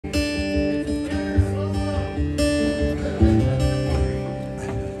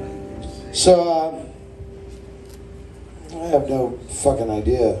So, I have no fucking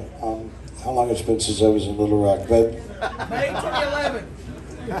idea how long it's been since I was in Little Rock, but... May 2011.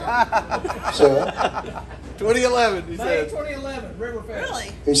 So, 2011, he May said. 2011, Riverfest.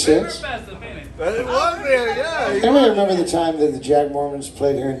 Really? he says? But it was there, yeah. Anybody remember the time that the Jack Mormons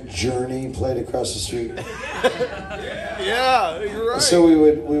played here and Journey played across the street? Yeah, you're right. So we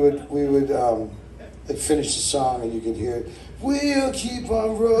would like finish the song and you could hear it. We'll keep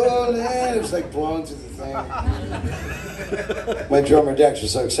on rolling. It was like blowing through the thing. My drummer Dex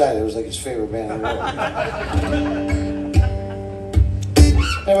was so excited. It was like his favorite band in the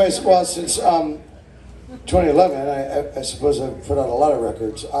world. Anyways, well, since 2011, I suppose I've put out a lot of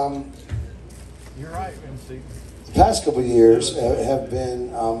records. You're right, MC. The past couple of years have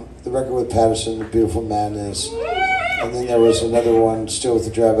been the record with Patterson, The Beautiful Madness, and then there was another one still with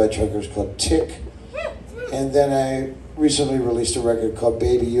the Drive-By Truckers called Tick, and then I recently released a record called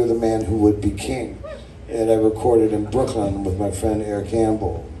Baby, You're the Man Who Would Be King, that I recorded in Brooklyn with my friend Eric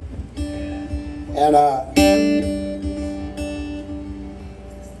Campbell. And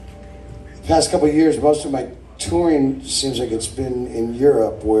the past couple of years, most of my touring seems like it's been in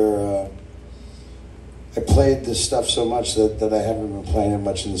Europe, where I played this stuff so much that I haven't been playing it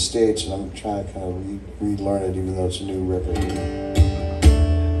much in the States, and I'm trying to kind of relearn it, even though it's a new record.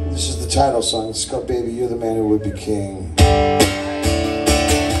 This is the title song. It's called Baby, You're the Man Who Would Be King.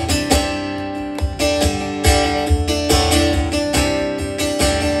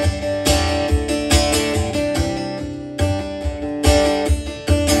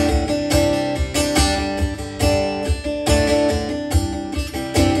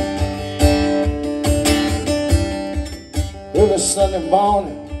 Early Sunday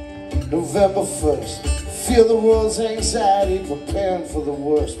morning, November 1st. Feel the world's anxiety preparing for the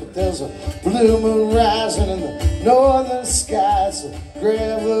worst. But there's a blue moon rising in the northern sky. It's the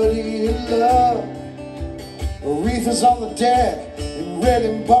gravity of love. A wreath is on the deck in red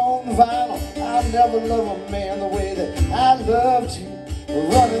and bone vinyl. I'll never love a man the way that I loved you.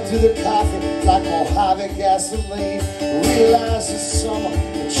 Running through the coffee like Mojave gasoline. Realize this summer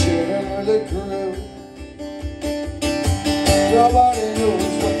the children really grew. Nobody knows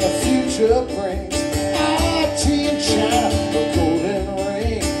what the future brings. Tea and China, the golden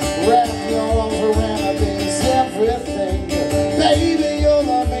ring. Wrap your arms around me, it's everything. Baby, you're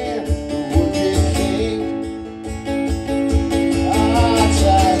the man who would be king. I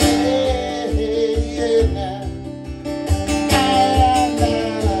try, hey, now.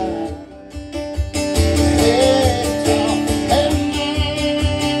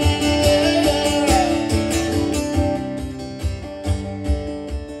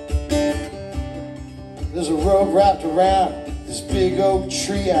 There's a rope wrapped around this big oak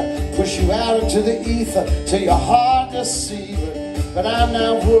tree. I push you out into the ether till you're hard to see. But I'm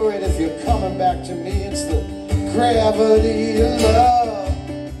not worried if you're coming back to me. It's the gravity of love.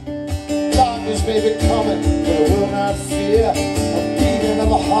 Darkness may be coming, but I will not fear. A beating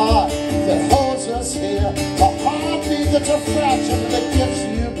of a heart that holds us here. A heartbeat that's a fraction of the gifts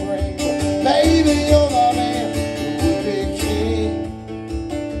you bring. But baby, you're the man who would be king.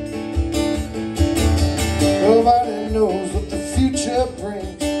 Nobody knows what the future brings.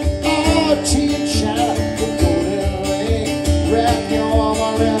 Oh, tea and China, the golden ring. Wrap your arm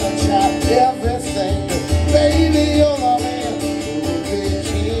around and chop everything. Baby, you're the man who would be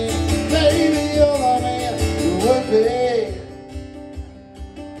king. Baby, you're the man who would be.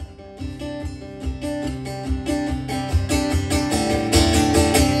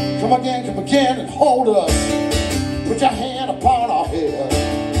 Come again and hold us. Put your hand upon our head.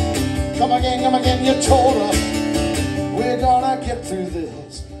 Come again, you told us. We're gonna get through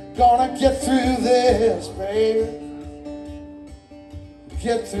this. Gonna get through this, baby.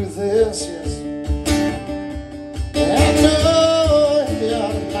 Get through this, yes. And I know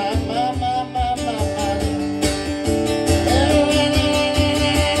you're my.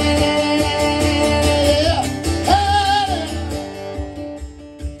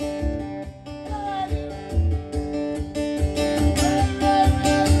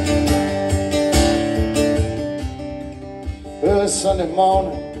 Early Sunday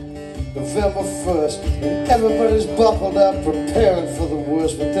morning, November 1st, and everybody's buckled up, preparing for the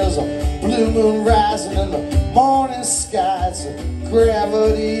worst. But there's a blue moon rising in the morning sky. It's the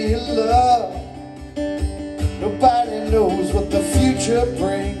gravity of love. Nobody knows what the future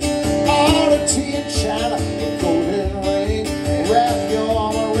brings. All the tea in China, the golden ring. Wrap your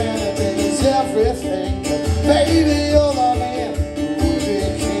arm around it, baby, it's everything. Baby, you're the man who would be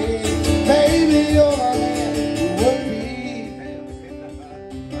king. Baby, you're the man who would be.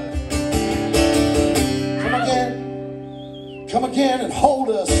 Come again and hold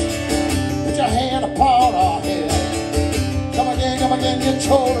us.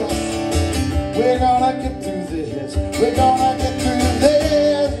 We're gonna get through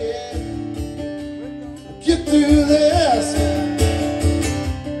this, yeah. Get through this.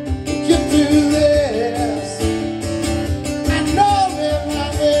 Get through this. I know that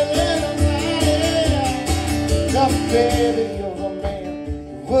I'm living. Come, baby, you're the man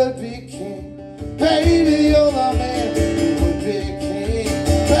who would be king. Baby, you're the man who would be king.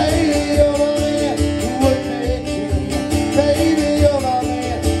 Baby, you're the man who would be king. Baby, you're the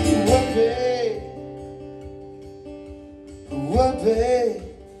man who would be. Who would be.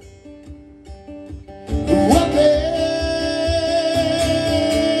 Who would be.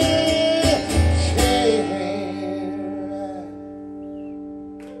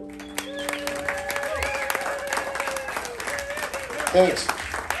 Thanks.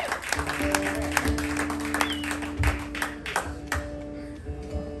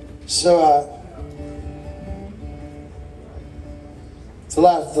 So, the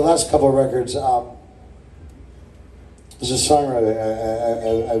last couple of records, there's a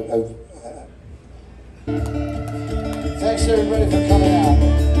songwriter. Thanks everybody for coming out.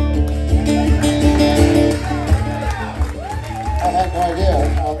 I had no idea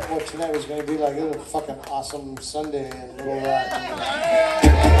what tonight was going to be like. It was a fucking awesome Sunday in Little Rock.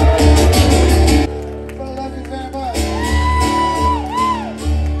 But I love you very much.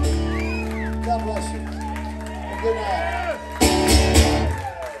 God bless you. And good night.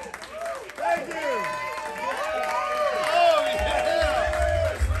 Thank you. Oh,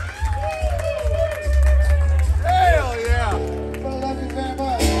 yeah. Hell yeah. But I love you very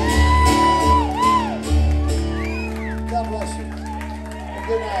much. God bless you. And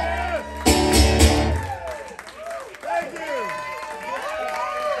good night. Thank you.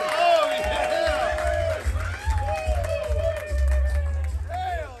 Oh, yeah.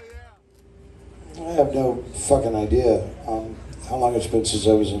 Hell yeah. I have no fucking idea how long it's been since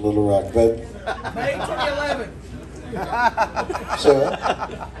I was in Little Rock, but May 2011. so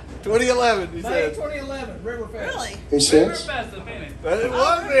 2011, he May said. 2011, Riverfest. Really? he says. It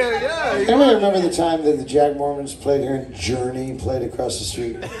was there, yeah. Anybody remember the time that the Jack Mormons played here and Journey played across the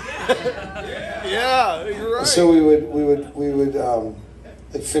street? Yeah, you're right. So we would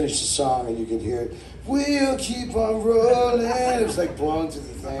like finish the song and you could hear it. We'll keep on rolling. It was like blowing through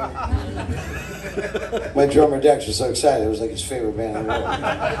the thing. My drummer Dex was so excited. It was like his favorite band in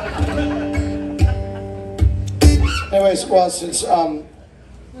the world. Anyways, well, since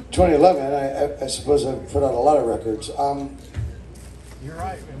 2011, I suppose I've put out a lot of records. You're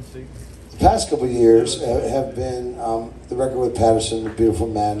right, MC. The past couple of years have been the record with Patterson, The Beautiful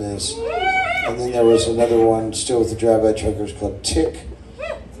Madness, and then there was another one still with the Drive-By Truckers called Tick,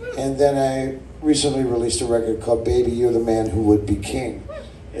 and then I recently released a record called Baby, You're the Man Who Would Be King,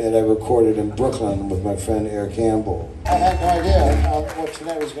 that I recorded in Brooklyn with my friend Eric Campbell. I had no idea what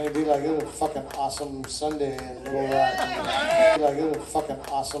tonight was going to be like. It was a fucking awesome Sunday in Little Rock. Like it was a fucking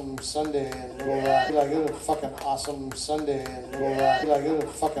awesome Sunday in Little Rock. Like it was a fucking awesome Sunday in Little Rock. Like it was a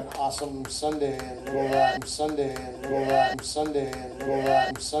fucking awesome Sunday in Little Rock. Sunday in Little Rock. Sunday in Little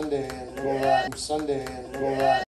Rock. Sunday in Little Rock. Sunday in Little Rock.